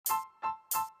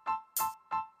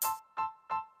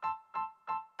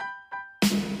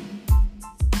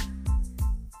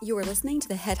You are listening to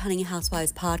the Headhunting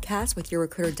Housewives podcast with your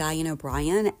recruiter, Diane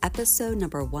O'Brien, episode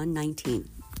number 119.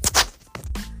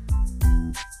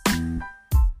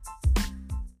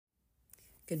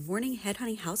 Good morning,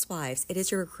 Headhunting Housewives. It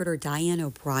is your recruiter, Diane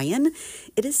O'Brien.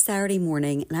 It is Saturday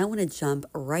morning, and I want to jump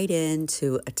right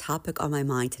into a topic on my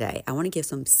mind today. I want to give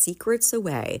some secrets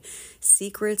away,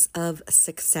 secrets of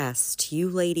success to you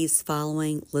ladies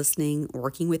following, listening,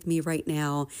 working with me right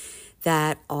now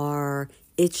that are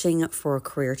itching for a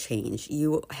career change.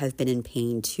 You have been in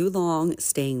pain too long,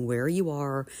 staying where you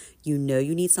are. You know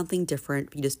you need something different,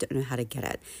 but you just don't know how to get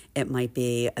it. It might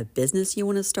be a business you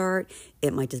want to start.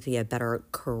 It might just be a better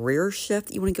career shift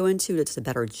you want to go into. It's a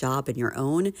better job in your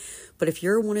own. But if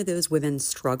you're one of those women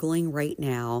struggling right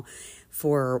now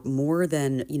for more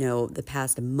than, the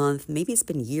past month, maybe it's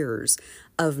been years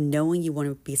of knowing you want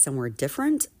to be somewhere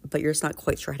different, but you're just not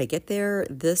quite sure how to get there,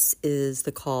 this is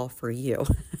the call for you.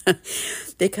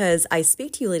 Because I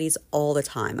speak to you ladies all the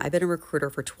time. I've been a recruiter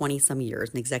for 20 some years,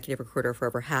 an executive recruiter for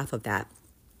over half of that.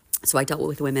 So I dealt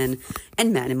with women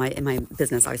and men in my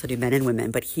business. Obviously, I do men and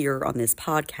women, but here on this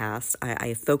podcast,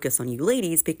 I focus on you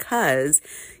ladies because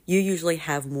you usually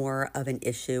have more of an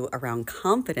issue around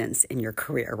confidence in your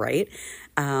career, right?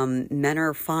 Men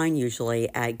are fine usually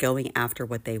at going after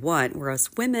what they want, whereas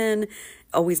women,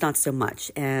 always not so much.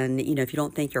 And, if you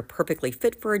don't think you're perfectly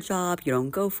fit for a job, you don't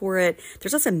go for it.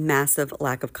 There's just a massive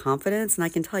lack of confidence. And I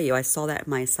can tell you, I saw that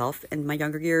myself in my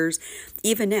younger years.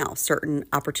 Even now, certain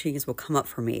opportunities will come up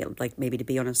for me, like maybe to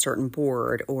be on a certain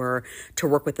board or to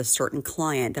work with a certain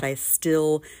client that I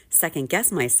still second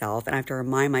guess myself. And I have to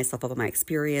remind myself of my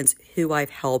experience, who I've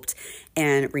helped,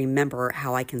 and remember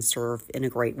how I can serve in a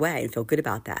great way and feel good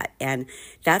about that. And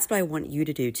that's what I want you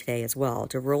to do today as well,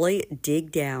 to really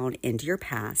dig down into your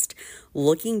past,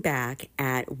 looking back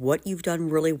at what you've done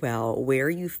really well, where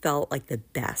you felt like the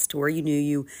best, where you knew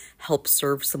you helped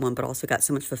serve someone, but also got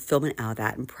so much fulfillment out of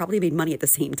that and probably made money at the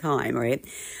same time, right?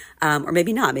 Or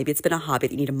maybe not. Maybe it's been a hobby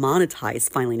that you need to monetize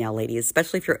finally now, ladies,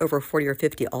 especially if you're over 40 or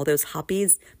 50. All those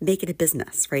hobbies, make it a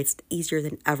business, right? It's easier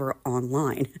than ever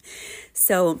online.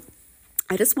 So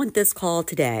I just want this call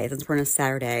today, since we're on a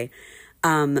Saturday,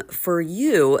 for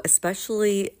you,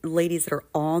 especially ladies that are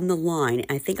on the line.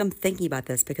 And I think I'm thinking about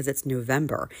this because it's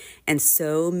November. And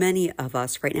so many of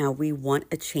us right now, we want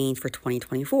a change for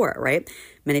 2024, right?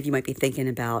 Many of you might be thinking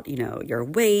about, your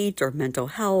weight or mental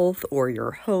health or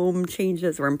your home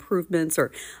changes or improvements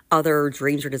or other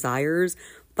dreams or desires.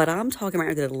 But I'm talking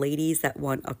about the ladies that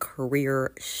want a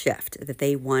career shift, that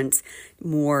they want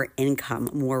more income,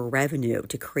 more revenue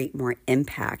to create more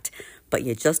impact, but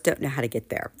you just don't know how to get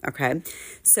there, okay?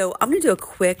 So I'm going to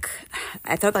do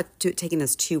I thought about taking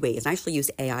this two ways. I actually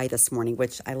used AI this morning,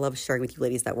 which I love sharing with you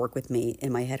ladies that work with me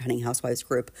in my Headhunting Housewives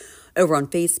group over on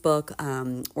Facebook,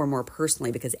 or more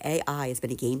personally, because AI has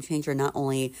been a game changer, not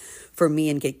only for me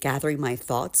in gathering my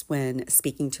thoughts when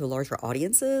speaking to larger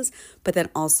audiences, but then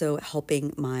also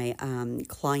helping my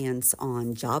clients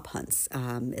on job hunts.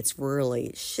 It's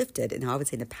really shifted, and I would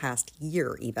say in the past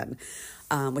year even,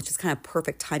 which is kind of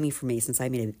perfect timing for me since I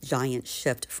made a giant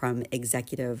shift from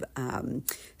executive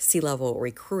C-level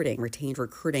recruiting, retained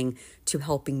recruiting, to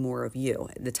helping more of you.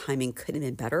 The timing couldn't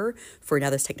have been better for now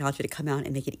this technology to come out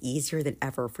and make it easier than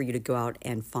ever for you to go out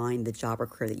and find the job or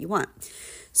career that you want.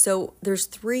 So there's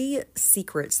 3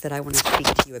 secrets that I want to speak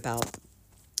to you about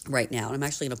right now. And I'm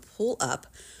actually going to pull up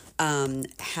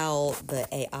how the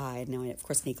AI, now I of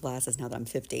course need glasses now that I'm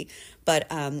 50, but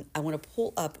I want to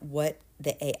pull up what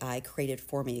the AI created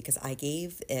for me because I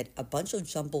gave it a bunch of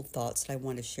jumbled thoughts that I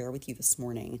want to share with you this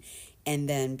morning. And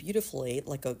then beautifully,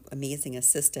 like an amazing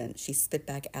assistant, she spit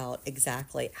back out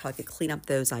exactly how I could clean up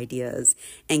those ideas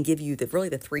and give you the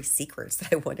 3 secrets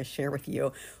that I want to share with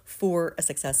you for a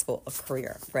successful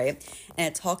career, right? And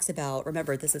it talks about,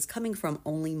 remember, this is coming from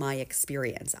only my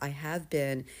experience. I have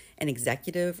been an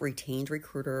executive retained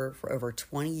recruiter for over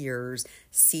 20 years,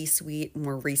 C-suite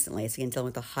more recently, so again, dealing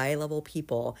with the high-level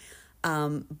people.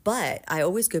 But I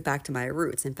always go back to my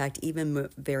roots. In fact, even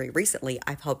very recently,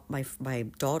 I've helped my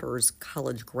daughter's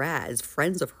college grads,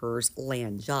 friends of hers,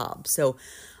 land jobs. So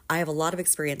I have a lot of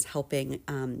experience helping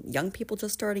young people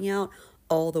just starting out,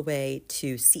 all the way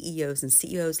to CEOs and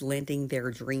CEOs landing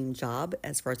their dream job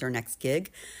as far as their next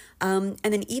gig. And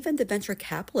then even the venture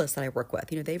capitalists that I work with,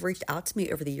 they've reached out to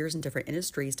me over the years in different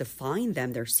industries to find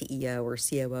them their CEO or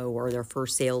COO or their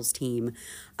first sales team,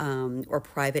 or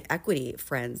private equity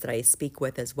friends that I speak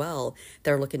with as well.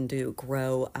 They're looking to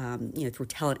grow, through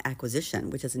talent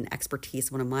acquisition, which is an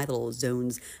expertise, one of my little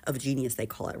zones of genius, they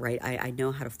call it, right? I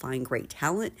know how to find great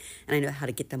talent and I know how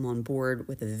to get them on board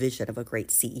with a vision of a great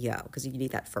CEO because you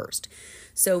need that first.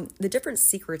 So the different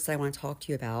secrets that I want to talk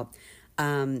to you about,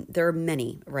 There are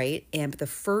many, right? And the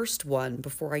first one,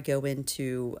 before I go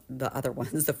into the other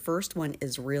ones, the first one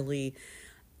is really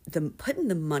putting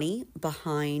the money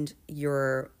behind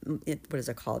what is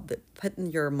it called?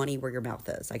 Putting your money where your mouth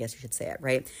is, I guess you should say it,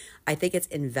 right? I think it's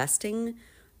investing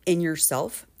in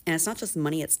yourself. And it's not just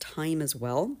money, it's time as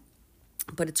well.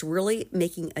 But it's really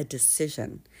making a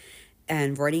decision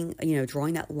and writing,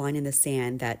 drawing that line in the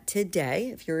sand that today,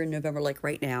 if you're in November like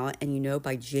right now, and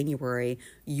by January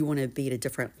you want to be at a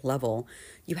different level,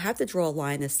 you have to draw a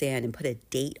line in the sand and put a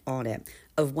date on it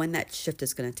of when that shift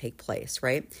is going to take place,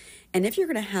 right? And if you're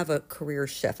going to have a career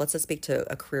shift, let's just speak to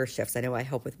a career shift. I know I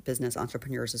help with business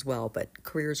entrepreneurs as well, but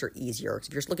careers are easier. So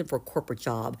if you're just looking for a corporate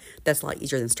job, that's a lot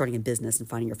easier than starting a business and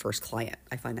finding your first client.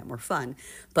 I find that more fun,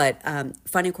 but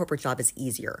finding a corporate job is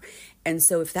easier. And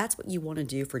so if that's what you want to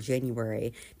do for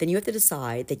January, then you have to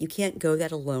decide that you can't go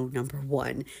that alone, number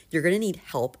one. You're going to need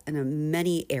help in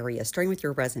many areas, starting with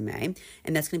your resume,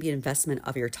 and that's going to be an investment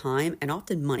of your time and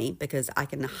often money, because I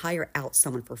can hire out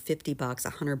someone for $50,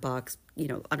 $100,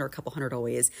 under a couple hundred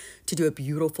always, to do a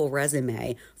beautiful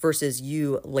resume versus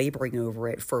you laboring over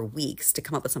it for weeks to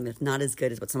come up with something that's not as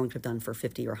good as what someone could have done for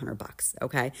 50 or $100.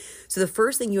 Okay. So the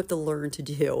first thing you have to learn to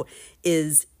do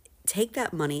is take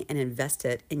that money and invest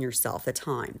it in yourself, the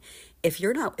time. If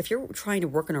you're trying to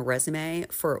work on a resume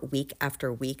for week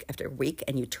after week after week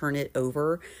and you turn it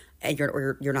over and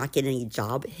you're not getting any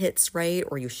job hits, right?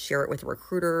 Or you share it with a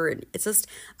recruiter. And it's just,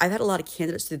 I've had a lot of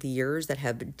candidates through the years that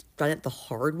have done it the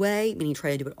hard way, meaning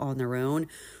try to do it on their own,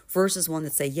 versus one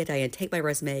that say, yeah, Diane, take my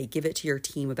resume, give it to your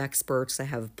team of experts. I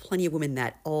have plenty of women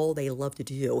that all they love to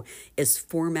do is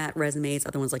format resumes.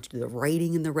 Other ones like to do the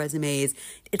writing in the resumes.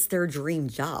 It's their dream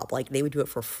job. Like they would do it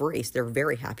for free. So they're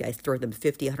very happy. I throw them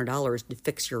 $50, $100 to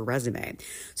fix your resume.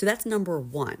 So that's number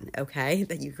one, okay?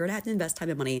 That you're going to have to invest time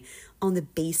and money on the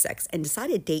basics and decide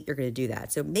a date you're going to do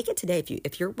that. So make it today.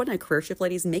 If you're one of a career shift,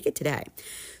 ladies, make it today.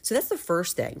 So that's the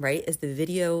first thing, right? Is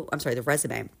the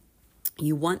resume.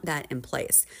 You want that in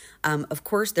place. Of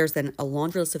course, there's then a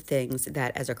laundry list of things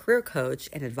that as a career coach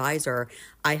and advisor,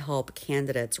 I help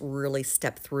candidates really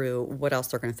step through what else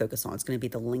they're going to focus on. It's going to be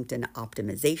the LinkedIn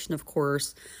optimization, of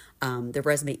course. The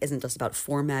resume isn't just about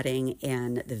formatting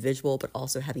and the visual, but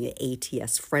also having it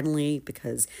ATS friendly,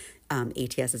 because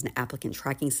ATS is an applicant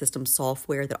tracking system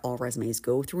software that all resumes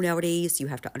go through nowadays. You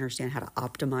have to understand how to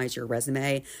optimize your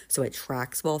resume so it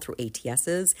tracks well through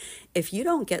ATSs. If you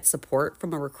don't get support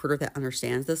from a recruiter that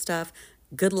understands this stuff,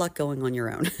 good luck going on your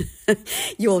own.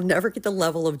 You will never get the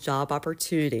level of job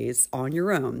opportunities on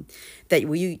your own that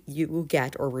you will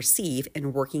get or receive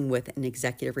in working with an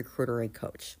executive recruiter and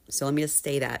coach. So let me just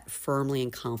say that firmly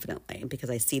and confidently, because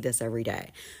I see this every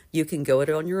day. You can go at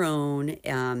it on your own,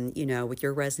 with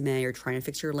your resume or trying to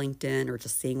fix your LinkedIn or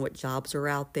just seeing what jobs are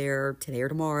out there today or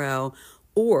tomorrow.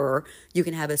 Or you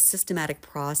can have a systematic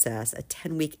process, a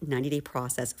 10-week, 90-day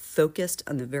process focused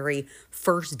on the very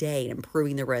first day,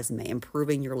 improving the resume,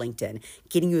 improving your LinkedIn,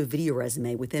 getting you a video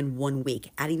resume within 1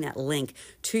 week, adding that link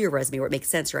to your resume where it makes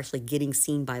sense you're actually getting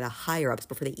seen by the higher-ups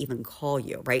before they even call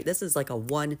you, right? This is like a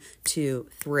 1, 2,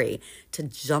 3 to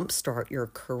jumpstart your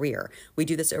career. We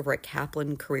do this over at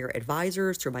Kaplan Career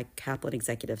Advisors through my Kaplan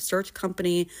Executive Search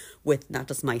Company with not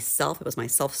just myself. It was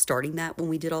myself starting that when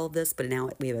we did all of this, but now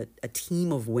we have a team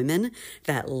of women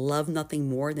that love nothing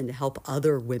more than to help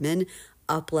other women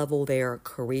up-level their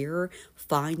career,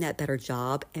 find that better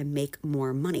job, and make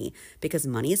more money, because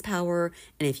money is power.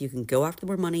 And if you can go after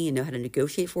more money and know how to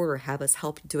negotiate for it or have us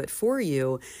help do it for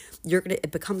you,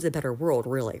 it becomes a better world,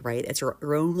 really, right? It's your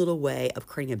own little way of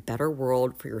creating a better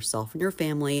world for yourself and your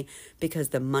family, because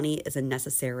the money is a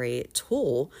necessary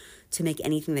tool to make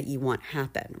anything that you want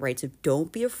happen, right? So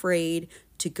don't be afraid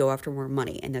to go after more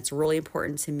money. And that's really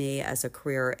important to me as a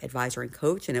career advisor and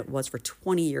coach. And it was for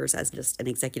 20 years as just an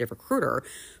executive recruiter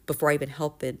before I even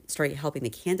started helping the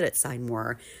candidate side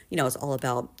more. It's all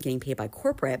about getting paid by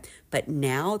corporate. But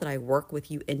now that I work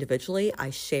with you individually, I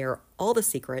share all the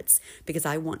secrets because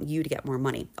I want you to get more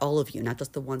money, all of you, not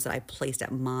just the ones that I placed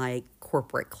at my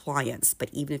corporate clients. But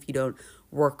even if you don't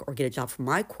work or get a job from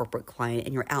my corporate client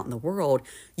and you're out in the world,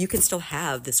 you can still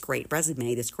have this great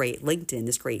resume, this great LinkedIn,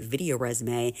 this great video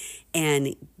resume,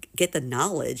 and get the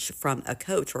knowledge from a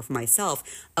coach or from myself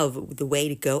of the way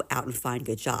to go out and find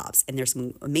good jobs. And there's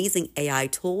some amazing AI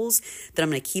tools that I'm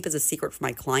going to keep as a secret for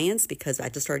my clients because I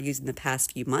just started using the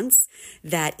past few months.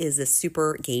 That is a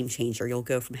super game changer. You'll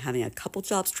go from having a couple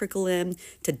jobs trickle in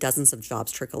to dozens of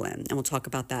jobs trickle in. And we'll talk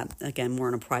about that again more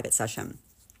in a private session.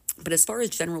 But as far as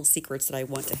general secrets that I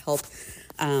want to help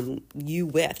you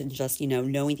with, and just,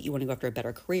 knowing that you want to go after a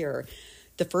better career,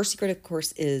 The first secret, of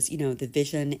course, is, the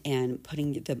vision and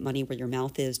putting the money where your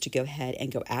mouth is to go ahead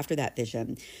and go after that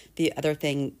vision. The other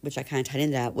thing, which I kind of tied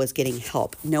into that, was getting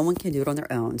help. No one can do it on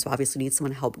their own. So obviously you need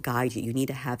someone to help guide you. You need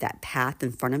to have that path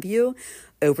in front of you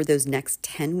over those next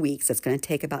 10 weeks. That's going to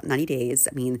take about 90 days.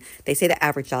 I mean, they say the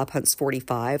average job hunt's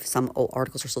 45. Some old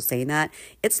articles are still saying that.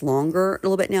 It's longer a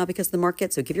little bit now because of the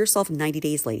market. So give yourself 90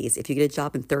 days, ladies. If you get a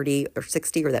job in 30 or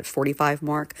 60 or that 45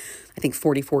 mark, I think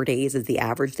 44 days is the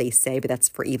average they say, but that's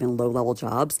for even low level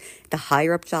jobs. The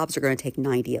higher up jobs are going to take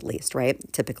 90 at least, right?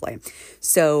 Typically.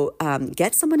 So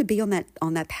get someone to be on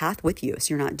that path with you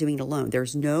so you're not doing it alone.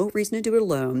 There's no reason to do it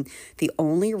alone. The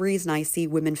only reason I see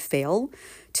women fail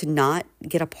to not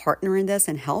get a partner in this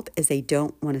and help is they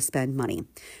don't want to spend money.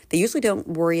 They usually don't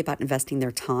worry about investing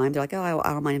their time. They're like, oh,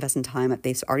 I don't mind investing time if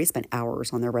they've already spent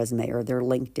hours on their resume or their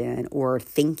LinkedIn or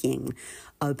thinking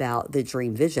about the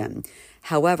dream vision.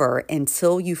 However,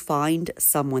 until you find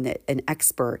someone an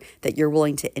expert that you're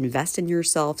willing to invest in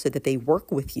yourself so that they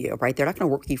work with you, right? They're not going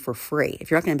to work with you for free. If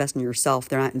you're not going to invest in yourself,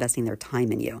 they're not investing their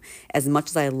time in you. As much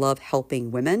as I love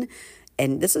helping women,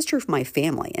 and this is true for my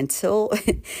family, until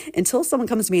someone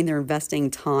comes to me and they're investing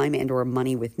time and or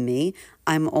money with me,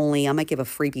 I might give a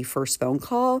freebie first phone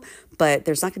call, but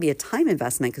there's not going to be a time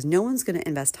investment because no one's going to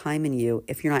invest time in you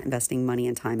if you're not investing money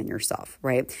and time in yourself,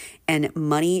 right? And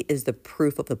money is the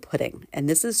proof of the pudding. And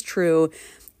this is true.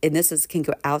 And can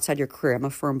go outside your career. I'm a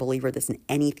firm believer of this in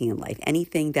anything in life.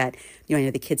 Anything that, I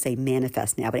know the kids say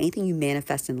manifest now, but anything you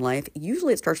manifest in life,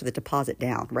 usually it starts with a deposit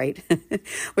down, right?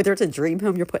 Whether it's a dream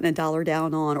home you're putting $1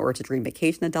 down on, or it's a dream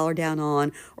vacation $1 down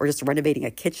on, or just renovating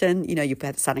a kitchen, you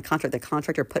have to sign a contract, the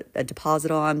contractor put a deposit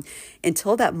on.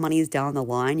 Until that money's down the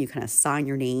line, you kind of sign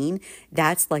your name.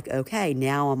 That's like, okay,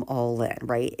 now I'm all in,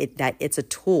 right? It's a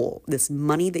tool. This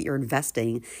money that you're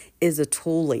investing is a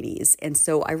tool, ladies. And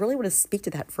so I really want to speak to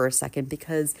that for a second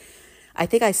because I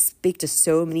think I speak to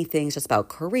so many things just about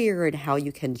career and how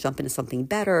you can jump into something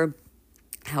better,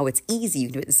 how it's easy. You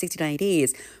can do it in 60, 90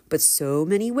 days. But so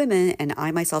many women, and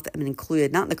I myself am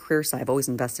included, not in the career side, I've always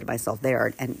invested in myself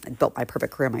there and built my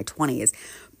perfect career in my 20s.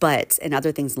 But in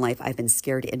other things in life, I've been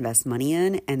scared to invest money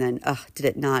in. And then, did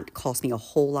it not cost me a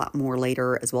whole lot more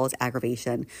later, as well as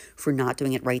aggravation for not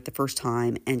doing it right the first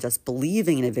time and just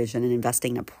believing in a vision and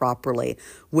investing in it properly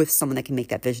with someone that can make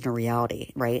that vision a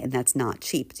reality, right? And that's not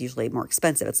cheap. It's usually more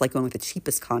expensive. It's like going with the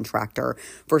cheapest contractor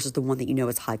versus the one that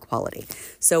is high quality.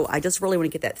 So I just really want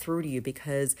to get that through to you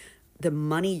because the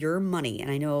money, your money. And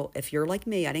I know if you're like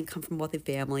me, I didn't come from a wealthy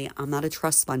family. I'm not a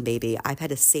trust fund baby. I've had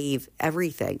to save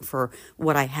everything for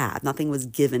what I have. Nothing was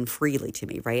given freely to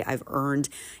me, right? I've earned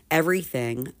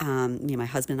everything. My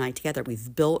husband and I together,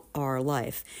 we've built our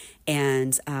life.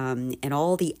 And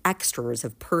all the extras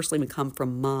have personally come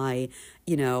from my,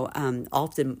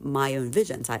 often my own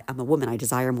visions. I'm a woman. I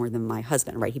desire more than my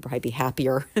husband, right? He'd probably be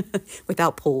happier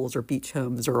without pools or beach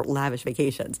homes or lavish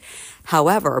vacations.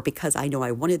 However, because I know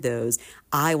I wanted those,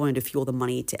 I wanted to fuel the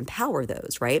money to empower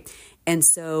those, right? And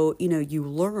so, you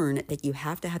learn that you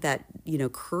have to have that,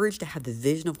 courage to have the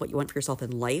vision of what you want for yourself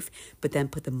in life, but then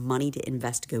put the money to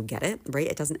invest to go get it, right?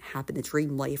 It doesn't happen, the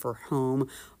dream life or home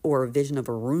or a vision of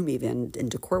a room even, and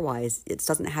decor-wise, it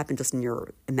doesn't happen just in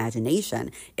your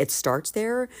imagination. It starts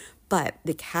there, but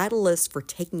the catalyst for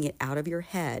taking it out of your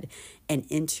head and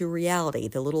into reality,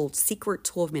 the little secret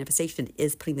tool of manifestation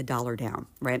is putting the dollar down,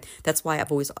 right? That's why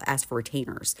I've always asked for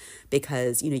retainers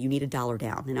because, you need $1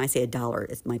 down. And I say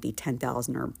 $1, it might be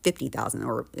 10,000 or 50,000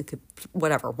 or it could,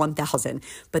 whatever, 1,000.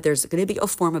 But there's going to be a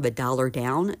form of $1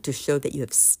 down to show that you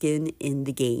have skin in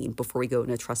the game before we go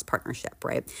into a trust partnership,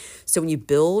 right? So when you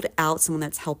build out someone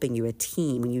that's helping you, a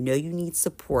team, when you know you need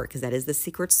support, because that is the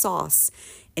secret sauce,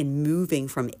 and moving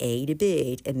from A to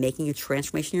B and making a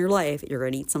transformation in your life, you're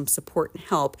going to need some support and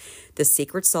help. The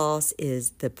secret sauce is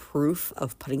the proof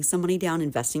of putting some money down,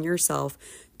 investing in yourself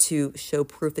to show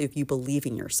proof that you believe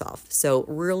in yourself. So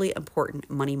really important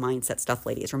money mindset stuff,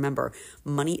 ladies. Remember,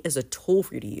 money is a tool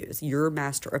for you to use. You're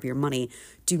master of your money.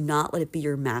 Do not let it be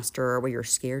your master where you're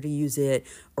scared to use it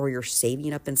or you're saving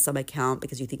it up in some account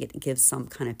because you think it gives some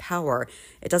kind of power.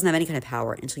 It doesn't have any kind of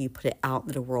power until you put it out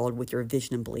into the world with your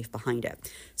vision and belief behind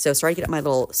it. So sorry to get my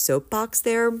little soapbox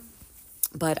there,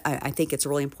 but I think it's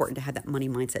really important to have that money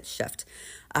mindset shift.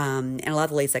 And a lot of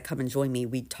the ladies that come and join me,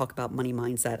 we talk about money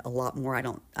mindset a lot more. I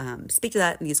don't speak to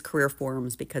that in these career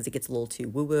forums because it gets a little too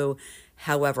woo-woo.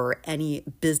 However, any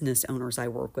business owners I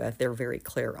work with, they're very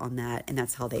clear on that, and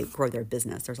that's how they grow their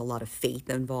business. There's a lot of faith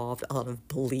involved, a lot of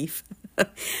belief.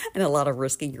 and a lot of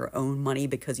risking your own money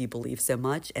because you believe so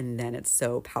much. And then it's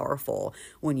so powerful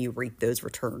when you reap those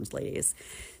returns, ladies.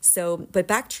 So, but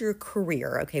back to your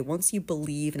career. Okay. Once you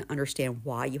believe and understand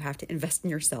why you have to invest in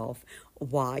yourself,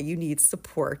 why you need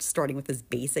support, starting with as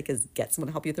basic as get someone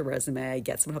to help you with the resume,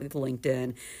 get someone to help you with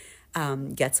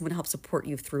LinkedIn, get someone to help support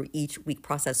you through each week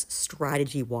process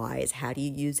strategy wise. How do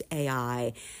you use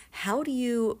AI? How do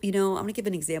you, I'm going to give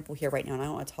an example here right now, and I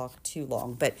don't want to talk too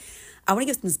long, but I want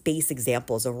to give some base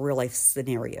examples of real life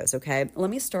scenarios. Okay. Let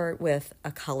me start with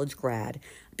a college grad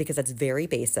because that's very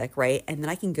basic, right? And then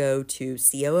I can go to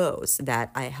COOs that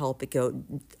I help go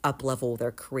up level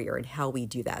their career and how we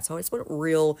do that. So I just want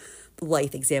real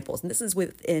life examples. And this is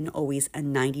within always a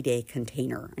 90-day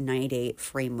container, a 90-day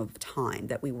frame of time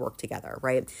that we work together,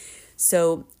 right?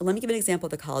 So let me give an example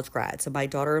of the college grad. So my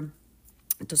daughter,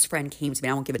 this friend came to me.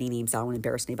 I won't give any names. I don't want to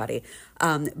embarrass anybody.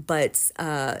 And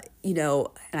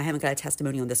I haven't got a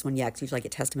testimonial on this one yet because usually I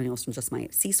get testimonials from just my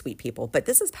C-suite people. But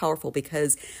this is powerful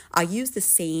because I use the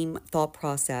same thought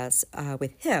process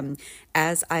with him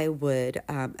as I would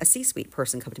a C-suite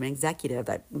person come to me, an executive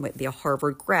that might be a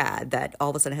Harvard grad that all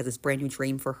of a sudden has this brand new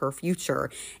dream for her future.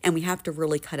 And we have to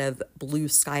really kind of blue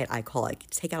sky it, I call it.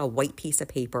 Take out a white piece of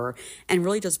paper and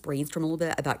really just brainstorm a little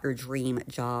bit about your dream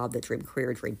job, the dream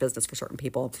career, dream business for certain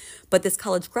people. But this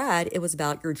college grad, it was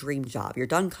about your dream job. You're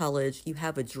done college, you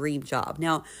have a dream job.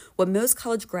 Now, what most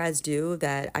college grads do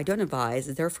that I don't advise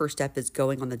is their first step is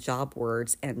going on the job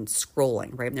boards and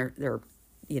scrolling, right? And they're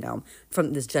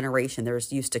from this generation, they're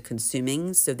just used to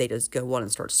consuming. So they just go on and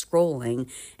start scrolling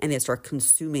and they start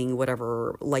consuming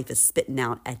whatever life is spitting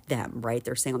out at them, right?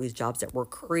 They're saying all these jobs that were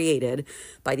created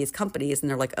by these companies and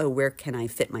they're like, oh, where can I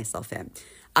fit myself in?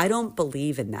 I don't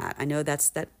believe in that. I know that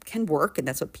can work and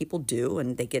that's what people do.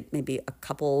 And they get maybe a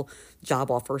couple job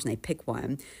offers and they pick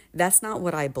one. That's not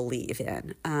what I believe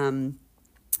in.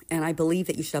 And I believe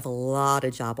that you should have a lot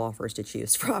of job offers to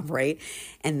choose from, right?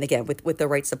 And again, with the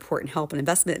right support and help and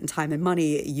investment and time and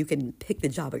money, you can pick the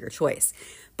job of your choice.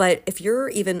 But if you're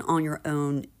even on your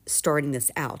own starting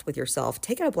this out with yourself,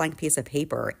 take out a blank piece of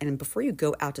paper and before you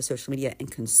go out to social media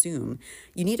and consume,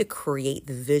 you need to create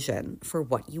the vision for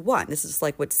what you want. This is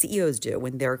like what CEOs do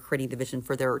when they're creating the vision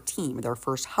for their team, their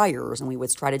first hires, and we would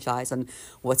strategize on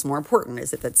what's more important.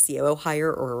 Is it that COO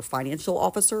hire or a financial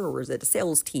officer, or is it a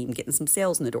sales team getting some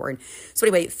sales in the door? And so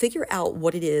anyway, figure out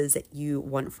what it is that you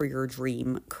want for your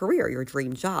dream career, your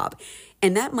dream job.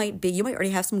 And that might be, you might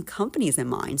already have some companies in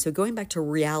mind. So going back to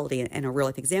reality and a real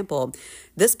life example,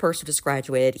 this person just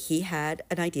graduated, he had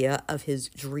an idea of his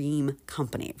dream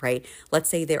company, right? Let's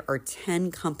say there are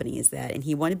 10 companies and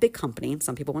he wanted a big company.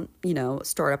 Some people want,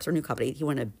 startups or new company. He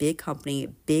wanted a big company,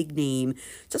 big name,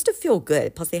 just to feel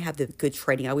good. Plus they have the good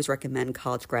training. I always recommend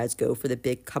college grads go for the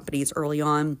big companies early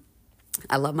on.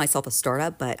 I love myself a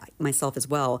startup, but myself as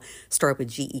well started with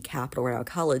GE Capital right out of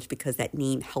college because that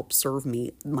name helped serve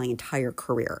me my entire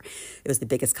career. It was the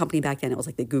biggest company back then. It was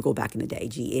like the Google back in the day,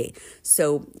 GE.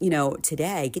 So,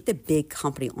 today, get the big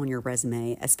company on your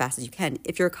resume as fast as you can.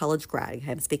 If you're a college grad,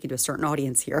 I'm speaking to a certain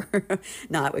audience here,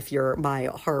 not if you're my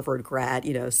Harvard grad,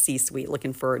 C-suite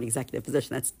looking for an executive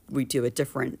position. We do a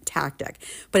different tactic,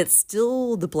 but it's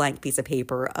still the blank piece of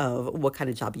paper of what kind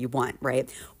of job you want, right?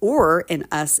 Or in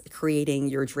us creating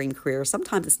your dream career,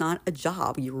 sometimes it's not a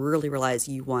job. You really realize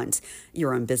you want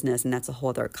your own business, and that's a whole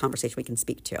other conversation we can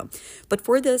speak to. But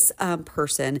for this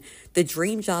person, the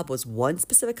dream job was one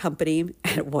specific company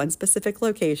at one specific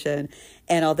location.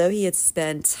 And although he had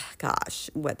spent,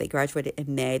 they graduated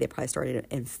in May, they probably started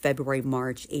in February,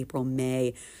 March, April,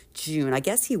 May, June. I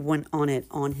guess he went on it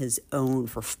on his own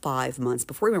for 5 months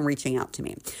before even reaching out to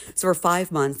me. So for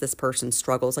 5 months, this person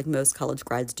struggles like most college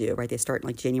grads do, right? They start in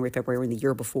like January, February, and the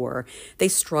year before. They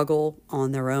struggle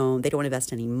on their own. They don't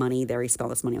invest any money. They already spent all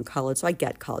this money on college. So I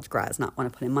get college grads not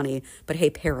want to put in money. But hey,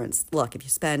 parents, look, if you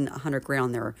spend $100,000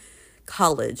 on their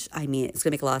college, it's going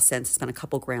to make a lot of sense to spend a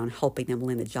couple grand helping them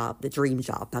land the job, the dream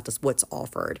job, not just what's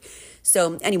offered.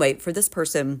 So anyway, for this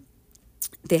person,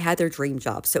 they had their dream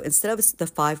job. So instead of the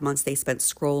 5 months they spent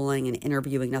scrolling and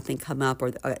interviewing, nothing come up,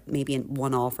 or maybe in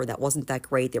one offer that wasn't that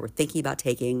great, they were thinking about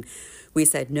taking, we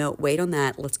said, no, wait on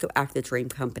that. Let's go after the dream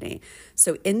company.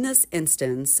 So in this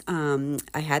instance,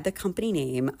 I had the company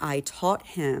name. I taught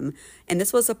him, and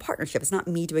this was a partnership. It's not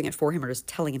me doing it for him or just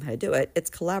telling him how to do it. It's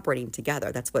collaborating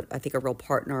together. That's what I think a real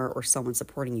partner or someone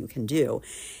supporting you can do.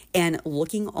 And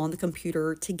looking on the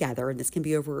computer together, and this can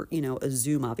be over, a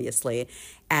Zoom, obviously,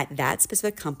 at that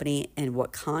specific company and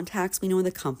what contacts we know in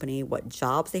the company, what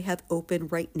jobs they have open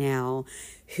right now,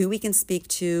 who he can speak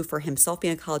to for himself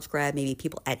being a college grad, maybe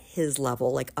people at his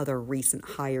level, like other recent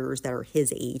hires that are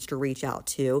his age to reach out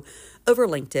to over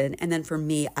LinkedIn. And then for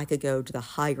me, I could go to the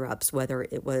higher ups, whether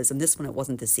it was, and this one, it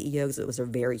wasn't the CEO because it was a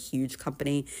very huge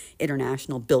company,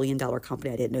 international $1 billion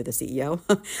company. I didn't know the CEO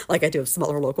like I do of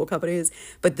smaller local companies,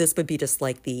 but this would be just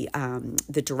like the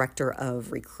director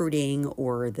of recruiting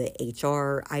or the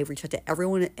HR. I reach out to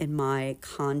everyone in my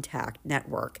contact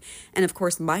network. And of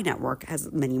course, my network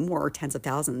has many more, tens of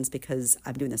thousands, because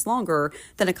I'm doing this longer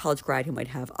than a college grad who might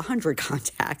have 100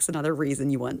 contacts. Another reason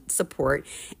you want support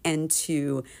and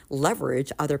to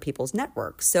leverage other people's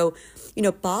networks. So,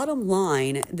 bottom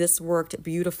line, this worked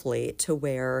beautifully to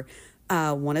where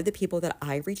one of the people that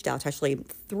I reached out to, actually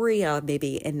three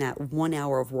maybe in that 1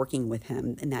 hour of working with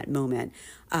him in that moment,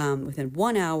 within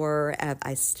 1 hour,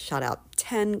 I shot out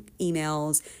 10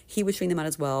 emails. He was shooting them out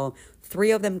as well.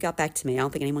 3 of them got back to me. I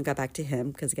don't think anyone got back to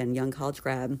him because, again, young college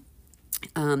grad.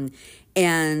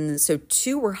 And so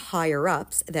 2 were higher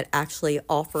ups that actually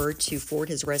offered to forward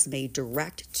his resume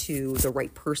direct to the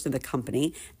right person in the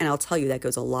company. And I'll tell you, that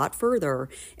goes a lot further.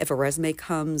 If a resume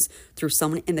comes through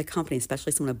someone in the company,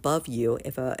 especially someone above you,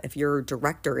 if your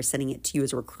director is sending it to you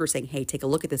as a recruiter saying, hey, take a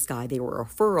look at this guy, they were a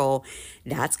referral,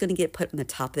 that's going to get put on the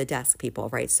top of the desk, people,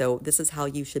 right? So this is how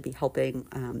you should be helping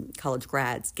college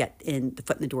grads get in the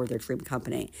foot in the door of their dream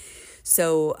company.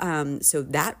 So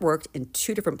that worked in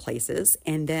 2 different places.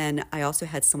 And then I also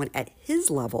had someone at his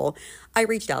level I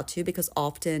reached out to because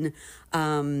often,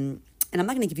 and I'm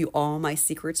not going to give you all my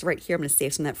secrets right here. I'm going to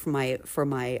save some of that for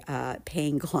my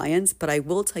paying clients, but I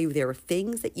will tell you there are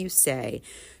things that you say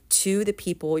to the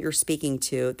people you're speaking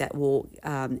to that will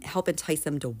help entice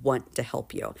them to want to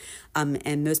help you.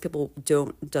 And most people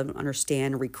don't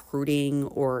understand recruiting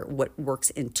or what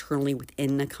works internally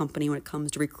within a company when it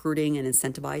comes to recruiting and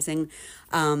incentivizing.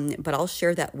 But I'll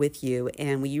share that with you,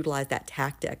 and we utilize that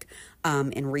tactic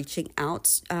in reaching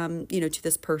out, to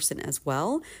this person as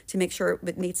well to make sure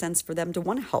it made sense for them to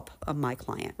want to help my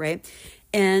client, right?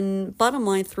 And bottom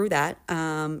line through that,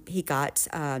 he got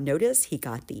notice, he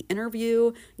got the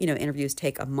interview. Interviews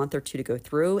take a month or 2 to go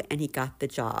through, and he got the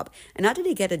job. And not did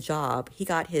he get a job, he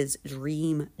got his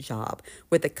dream job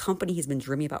with the company he's been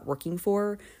dreaming about working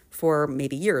for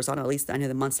maybe years. At least I know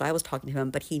the months that I was talking to him,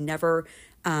 but he never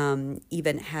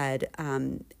even had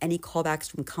any callbacks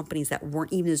from companies that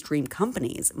weren't even his dream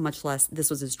companies, much less this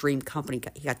was his dream company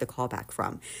he got the callback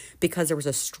from, because there was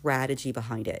a strategy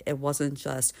behind it. It wasn't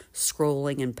just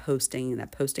scrolling and posting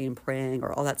and praying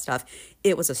or all that stuff.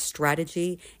 It was a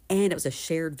strategy, and it was a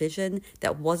shared vision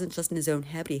that wasn't just in his own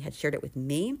head, but he had shared it with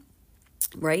me.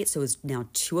 Right. So it's now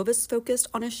 2 of us focused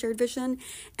on a shared vision,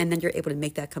 and then you're able to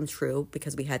make that come true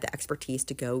because we had the expertise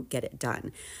to go get it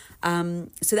done.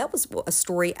 So that was a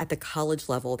story at the college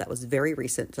level that was very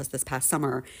recent, just this past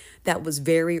summer, that was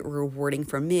very rewarding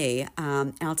for me.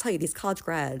 And I'll tell you, these college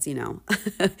grads,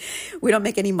 we don't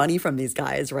make any money from these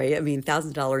guys, right? I mean,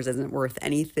 $1,000 isn't worth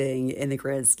anything in the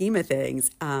grand scheme of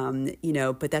things,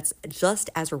 but that's just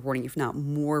as rewarding, if not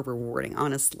more rewarding,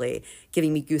 honestly,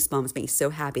 giving me goosebumps, making me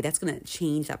so happy. That's going to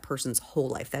change that person's whole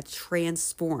life. That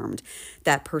transformed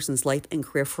that person's life and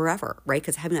career forever, right?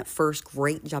 Because having that first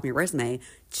great job on your resume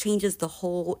changes the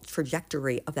whole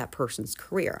trajectory of that person's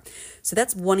career. So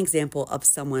that's one example of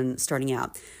someone starting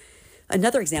out.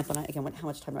 Another example, and again, how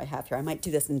much time do I have here? I might do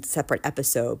this in a separate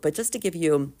episode, but just to give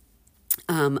you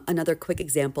another quick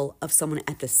example of someone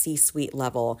at the C-suite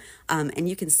level, and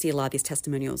you can see a lot of these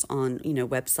testimonials on,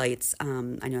 websites.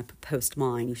 I know I post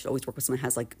mine. You should always work with someone who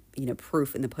has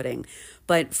proof in the pudding.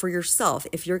 But for yourself,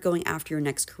 if you're going after your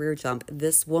next career jump,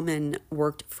 this woman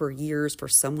worked for years for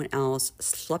someone else,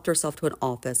 schlepped herself to an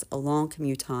office, a long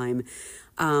commute time,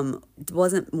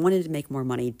 wanted to make more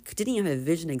money, didn't even have a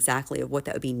vision exactly of what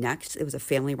that would be next. It was a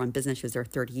family-run business. She was there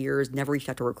 30 years, never reached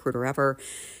out to a recruiter ever.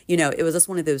 It was just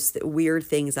one of those weird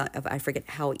things. I forget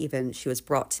how even she was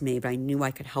brought to me, but I knew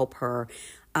I could help her.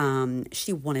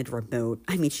 She wanted remote.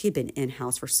 I mean, she had been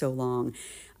in-house for so long.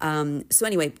 So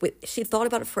anyway, she thought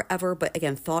about it forever, but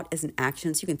again, thought is an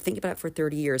action. So you can think about it for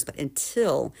 30 years, but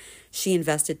until she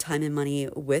invested time and money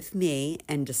with me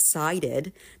and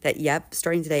decided that, yep,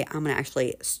 starting today, I'm going to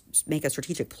actually make a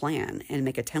strategic plan and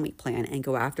make a 10-week plan and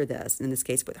go after this. In this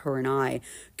case, with her and I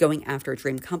going after a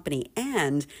dream company,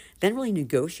 and then really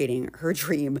negotiating her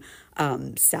dream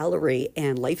salary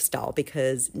and lifestyle,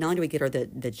 because not only do we get her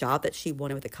the job that she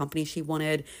wanted with the company she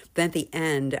wanted, but at the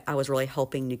end, I was really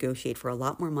helping negotiate for a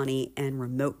lot more more money and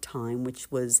remote time,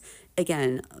 which was,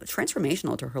 again,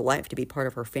 transformational to her life, to be part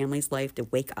of her family's life, to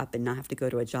wake up and not have to go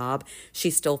to a job. She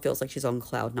still feels like she's on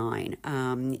cloud nine.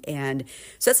 And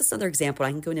so that's just another example.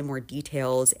 I can go into more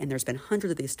details, and there's been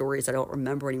hundreds of these stories I don't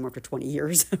remember anymore after 20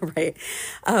 years, right?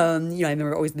 I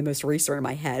remember always the most recent in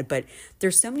my head, but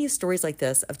there's so many stories like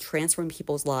this of transforming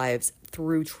people's lives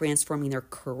through transforming their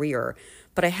career,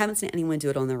 but I haven't seen anyone do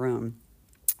it on their own.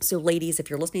 So ladies, if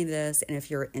you're listening to this and if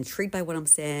you're intrigued by what I'm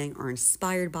saying or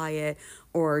inspired by it,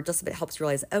 or just if it helps you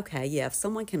realize, okay, yeah, if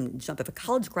someone can jump, if a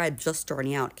college grad just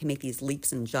starting out can make these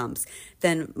leaps and jumps,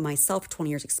 then myself, 20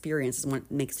 years experience is when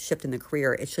it makes a shift in the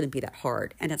career. It shouldn't be that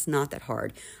hard. And it's not that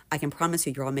hard. I can promise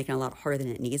you, you're all making it a lot harder than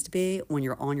it needs to be when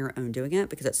you're on your own doing it,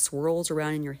 because it swirls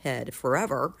around in your head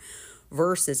forever,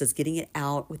 versus just getting it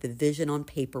out with a vision on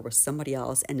paper with somebody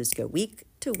else and just go week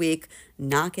to week,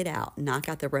 knock it out, knock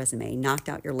out the resume, knock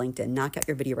out your LinkedIn, knock out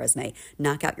your video resume,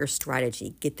 knock out your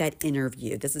strategy, get that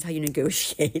interview. This is how you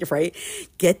negotiate, right?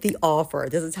 Get the offer.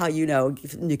 This is how you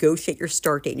negotiate your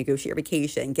start date, negotiate your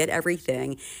vacation, get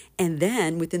everything. And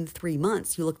then within 3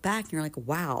 months, you look back and you're like,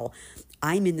 wow,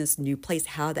 I'm in this new place.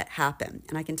 How did that happen?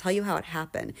 And I can tell you how it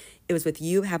happened. It was with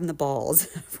you having the balls,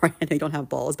 right? I know you don't have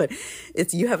balls, but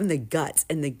it's you having the guts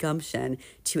and the gumption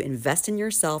to invest in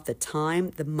yourself, the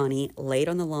time, the money, lay it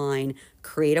on the line,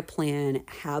 create a plan,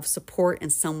 have support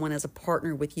and someone as a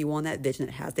partner with you on that vision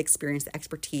that has the experience, the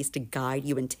expertise to guide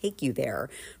you and take you there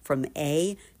from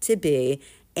A to B.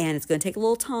 And it's going to take a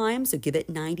little time, so give it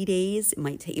 90 days. It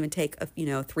might even take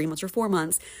 3 months or 4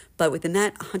 months, but within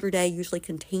that 100-day usually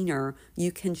container,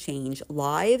 you can change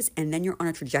lives, and then you're on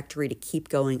a trajectory to keep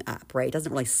going up, right? It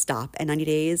doesn't really stop at 90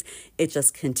 days. It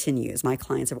just continues. My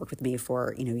clients have worked with me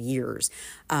for years,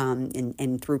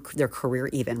 and through their career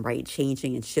even, right?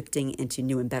 Changing and shifting into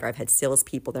new and better. I've had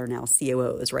salespeople that are now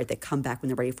COOs, right? That come back when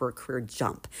they're ready for a career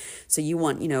jump. So you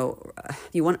want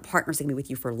partners that can be with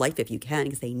you for life if you can,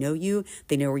 because they know you,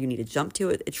 they know where you need to jump to.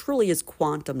 It truly is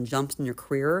quantum jumps in your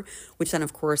career, which then,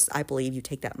 of course, I believe you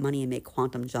take that money and make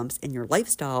quantum jumps in your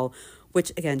lifestyle,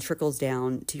 which again trickles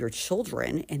down to your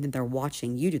children, and then they're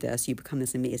watching you do this. You become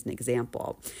this amazing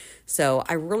example. So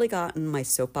I really got in my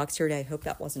soapbox here today. I hope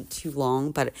that wasn't too long,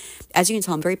 but as you can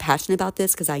tell, I'm very passionate about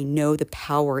this because I know the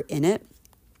power in it.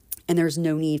 And there's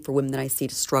no need for women that I see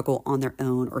to struggle on their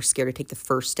own or scared to take the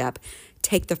first step.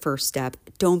 Take the first step.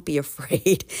 Don't be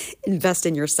afraid. Invest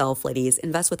in yourself, ladies.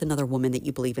 Invest with another woman that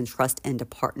you believe and trust and to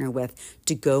partner with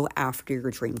to go after your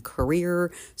dream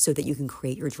career so that you can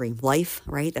create your dream life,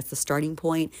 right? That's the starting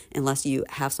point. Unless you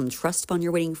have some trust fund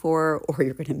you're waiting for, or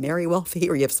you're going to marry wealthy,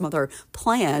 or you have some other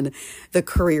plan, the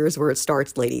career is where it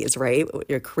starts, ladies, right?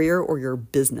 Your career or your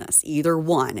business, either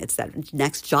one. It's that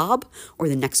next job or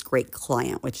the next great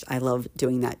client, which I love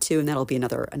doing that too. And that'll be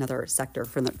another sector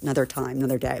for another time,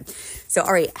 another day. So,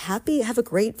 all right, have a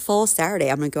great fall Saturday.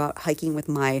 I'm going to go out hiking with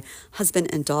my husband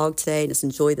and dog today and just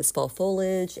enjoy this fall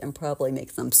foliage and probably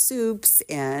make some soups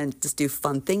and just do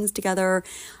fun things together,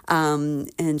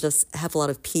 and just have a lot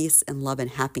of peace and love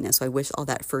and happiness. So I wish all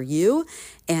that for you,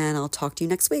 and I'll talk to you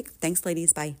next week. Thanks,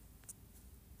 ladies. Bye.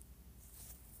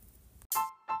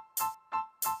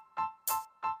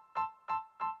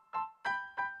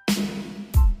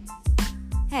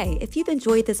 Hey, if you've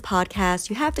enjoyed this podcast,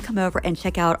 you have to come over and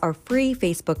check out our free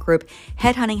Facebook group,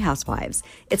 Headhunting Housewives.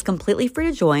 It's completely free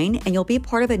to join, and you'll be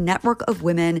part of a network of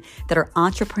women that are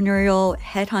entrepreneurial,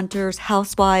 headhunters,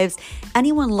 housewives,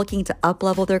 anyone looking to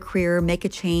up-level their career, make a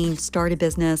change, start a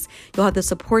business. You'll have the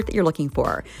support that you're looking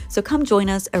for. So come join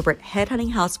us over at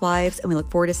Headhunting Housewives, and we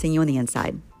look forward to seeing you on the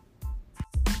inside.